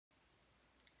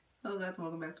Hello guys,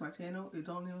 welcome back to my channel. If you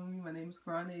don't know me, my name is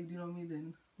Karane. If you know me,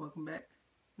 then welcome back.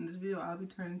 In this video, I'll be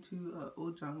turning to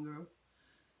Ulzzang girl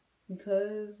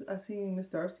because I seen Miss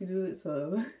Darcy do it,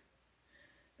 so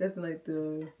that's been like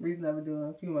the reason I've been doing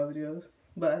a few of my videos.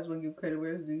 But I just want to give credit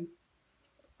where it's due.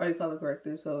 I already color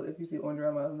corrected, so if you see orange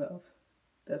around my mouth,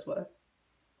 that's why.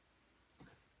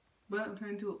 But I'm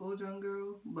turning to an Ulzzang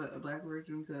girl, but a black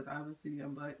version because obviously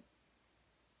I'm black.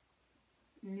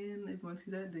 And if you want to see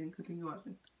that, then continue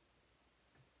watching.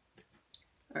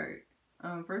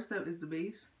 Alright, first step is the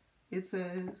base. It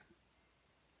says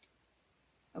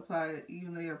apply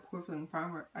even layer of pore filling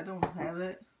primer. I don't have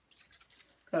that.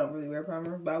 I don't really wear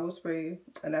primer, but I will spray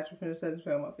a natural finish setting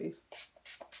spray on my face.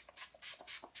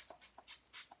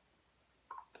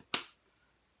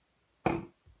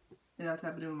 And I'll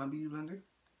tap it in with my beauty blender.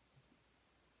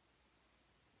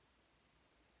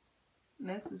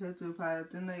 Next, it says to apply a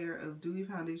thin layer of dewy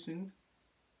foundation.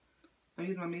 I'm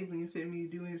using my Maybelline Fit Me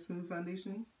Dewy and Smooth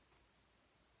Foundation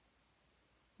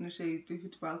in the shade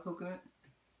 355 Coconut.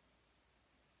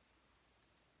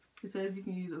 It says you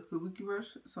can use a kabuki brush,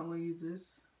 so I'm going to use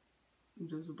this,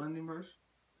 just a blending brush.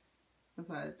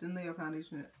 Apply a thin layer of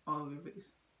foundation all over your face.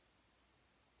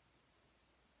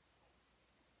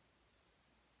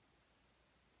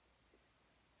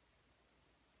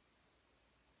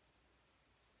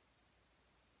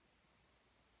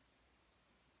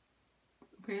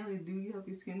 Apparently, dewy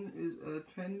healthy skin is a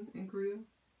trend in Korea.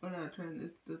 Well, not a trend,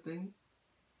 it's the thing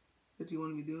that you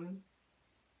want to be doing.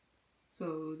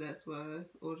 So that's why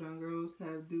Ulzzang girls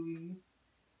have dewy,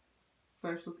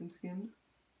 fresh looking skin.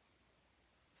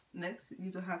 Next,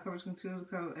 use a hot coverage concealer to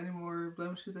cover any more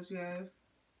blemishes that you have.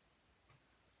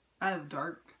 I have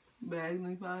dark bag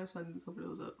underneath my eyes, so I need to cover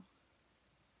those up.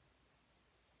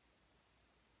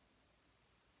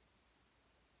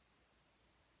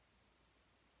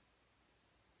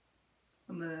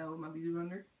 I'm letting it out with my beauty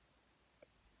blender.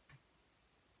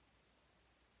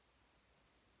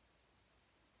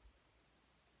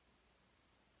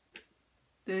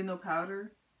 There's no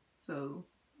powder, so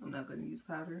I'm not going to use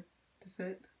powder to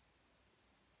set.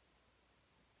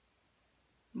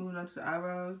 Moving on to the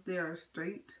eyebrows. They are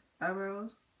straight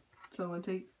eyebrows. So I'm going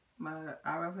to take my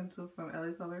eyebrow pencil from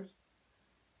LA Colors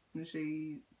in the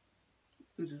shade,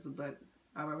 which is a black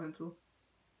eyebrow pencil,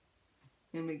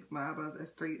 and make my eyebrows as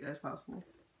straight as possible.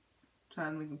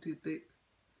 Trying to make them too thick.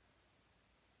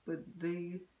 But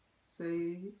they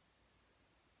say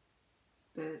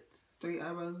that straight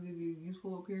eyebrows give you a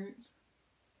youthful appearance.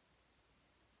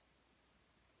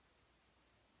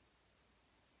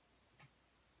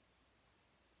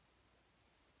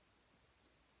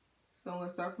 So I'm going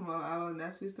to start from where I would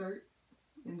naturally start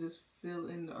and just fill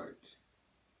in the arch.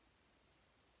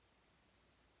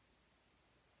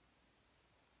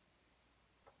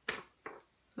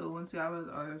 So once your eyebrows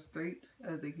are as straight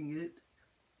as they can get,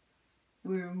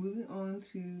 we're moving on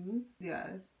to the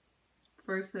eyes.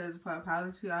 First says apply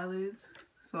powder to your eyelids.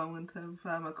 So I'm going to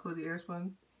apply my coated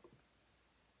airspun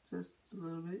just a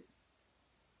little bit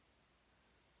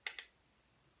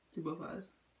to both eyes.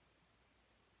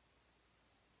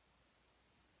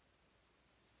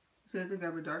 It says to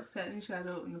grab a dark satin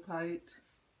shadow and apply it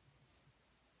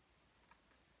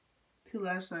to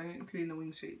lash line, creating a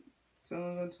wing shape. So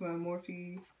I'm going to go to my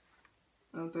Morphe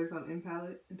 35M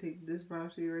palette and take this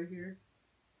brown shade right here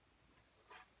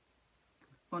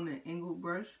on an angled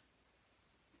brush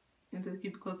and to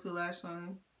keep it close to the lash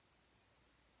line.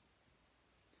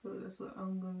 So that's what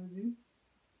I'm going to do.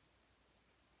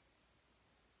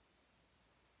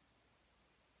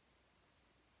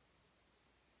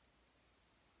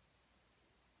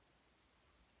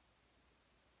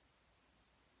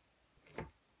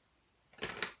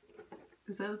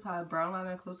 It says apply a brown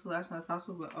liner close to the lash line if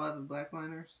possible, but I'll have a black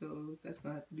liner, so that's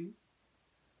going to have to do.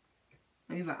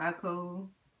 I use my ICO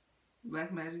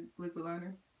Black Magic liquid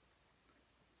liner.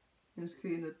 And just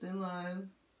creating a thin line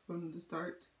from the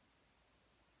start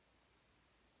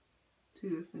to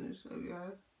the finish of your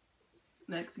eye.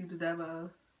 Next, you dab a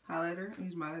highlighter. I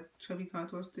use my chubby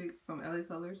contour stick from LA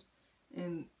Colors.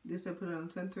 And this I put it on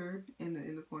the center and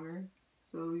in the corner,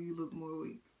 so you look more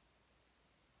awake.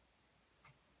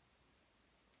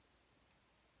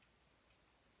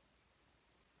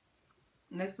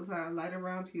 Next, apply a lighter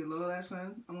brown to your lower lash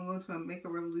line. I'm going to go into my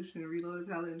Makeup Revolution Reloaded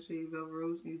palette and shade Velvet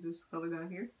Rose and use this color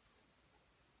down here.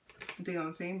 And take it on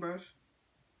the same brush.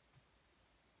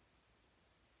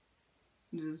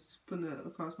 And just putting it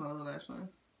across my lower lash line.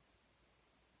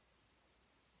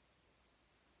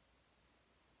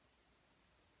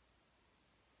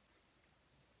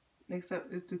 Next up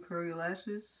is to curl your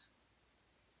lashes.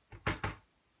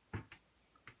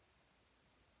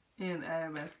 And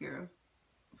add mascara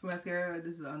For mascara,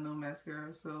 this is unknown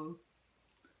mascara, so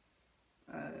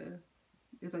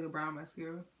it's like a brown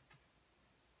mascara.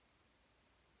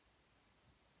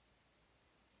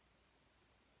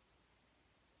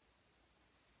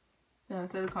 Now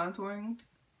instead of contouring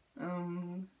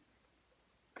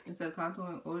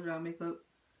Ulzzang makeup,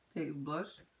 take blush.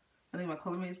 I think my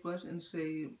Color Mates blush in the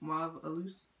shade Mauve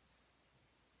Alus.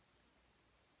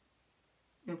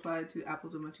 And apply it to the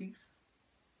apples of my cheeks.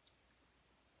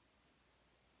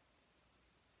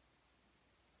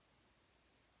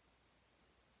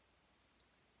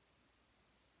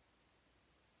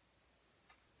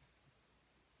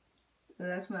 And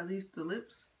last but not least, the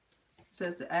lips. It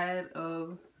says to add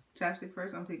chapstick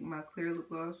first. I'm taking my clear lip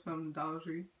gloss from Dollar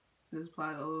Tree and just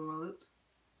apply it all over my lips.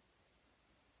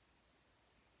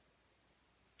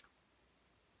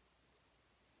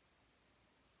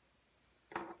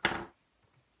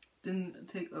 Then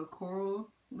take a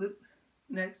coral lip.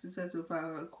 Next, it says to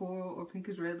apply a coral or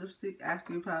pinkish red lipstick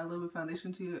after you apply a little bit of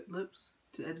foundation to your lips,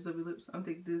 to edges of your lips. I'm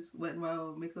taking this Wet n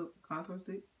Wild makeup contour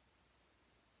stick.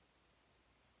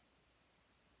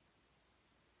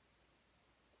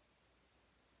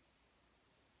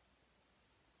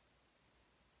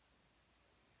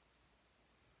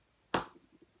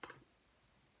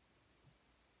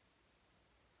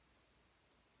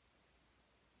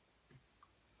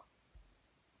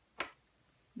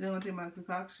 Then I'm going to take my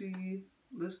Concoction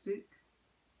lipstick.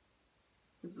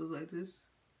 It looks like this.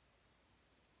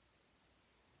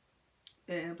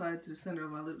 And apply it to the center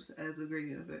of my lips as a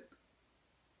gradient effect.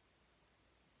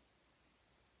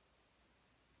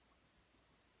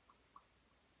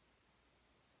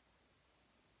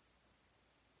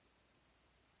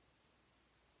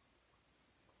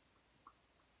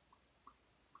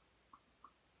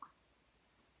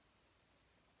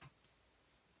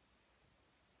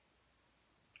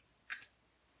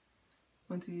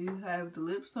 Once you have the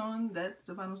lips on, that's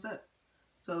the final step.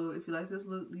 So if you like this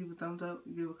look, leave a thumbs up,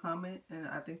 give a comment, and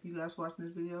I thank you guys for watching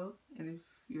this video. And if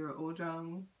you're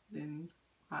Ulzzang, then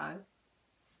hi.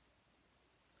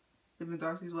 If Miss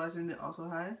Darcy's watching, then also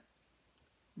hi.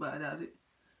 But I doubt it.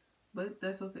 But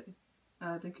that's okay.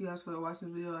 Thank you guys for watching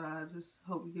this video, and I just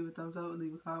hope you give a thumbs up,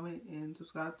 leave a comment, and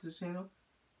subscribe to the channel.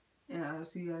 And I'll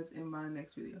see you guys in my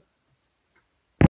next video.